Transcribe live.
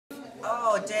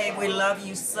Oh, Dave, we love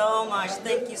you so much.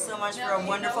 Thank you so much for a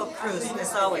wonderful cruise.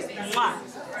 As always. Mwah.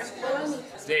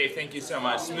 Dave, thank you so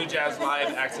much. Smooth Jazz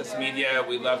Live, Access Media,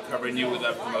 we love covering you, we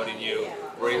love promoting you.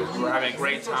 We're having a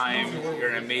great time. You're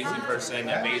an amazing person,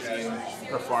 amazing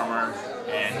performer,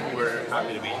 and we're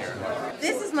happy to be here.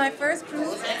 This is my first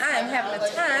cruise, and I am having the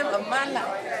time of my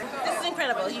life. This is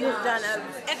incredible. You've done an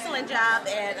excellent job,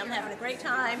 and I'm having a great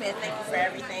time, and thank you for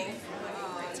everything.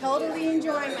 Totally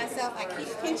enjoying myself. I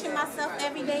keep pinching myself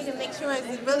every day to make sure it's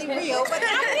really real, but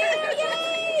I'm here,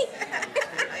 yay!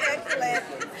 Excellent.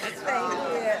 Thank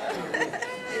you.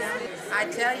 I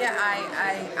tell you,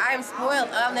 I am spoiled.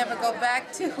 I'll never go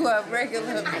back to a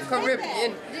regular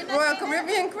Royal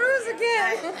Caribbean cruise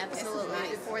again. Absolutely.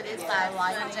 Before this, I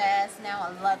liked jazz. Now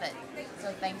I love it.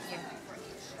 So thank you.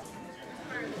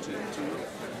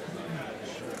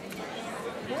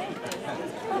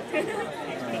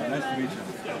 Nice to meet you.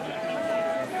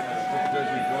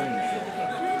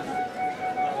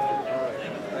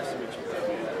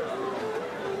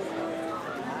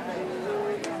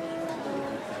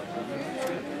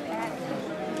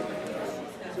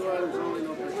 Two items only,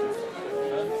 no pictures.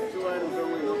 Two items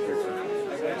only, no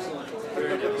pictures. Excellent.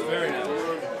 Very nice. Very nice.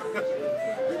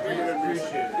 You're bigger than me.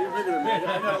 You're bigger than me. I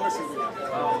gotta listen to you.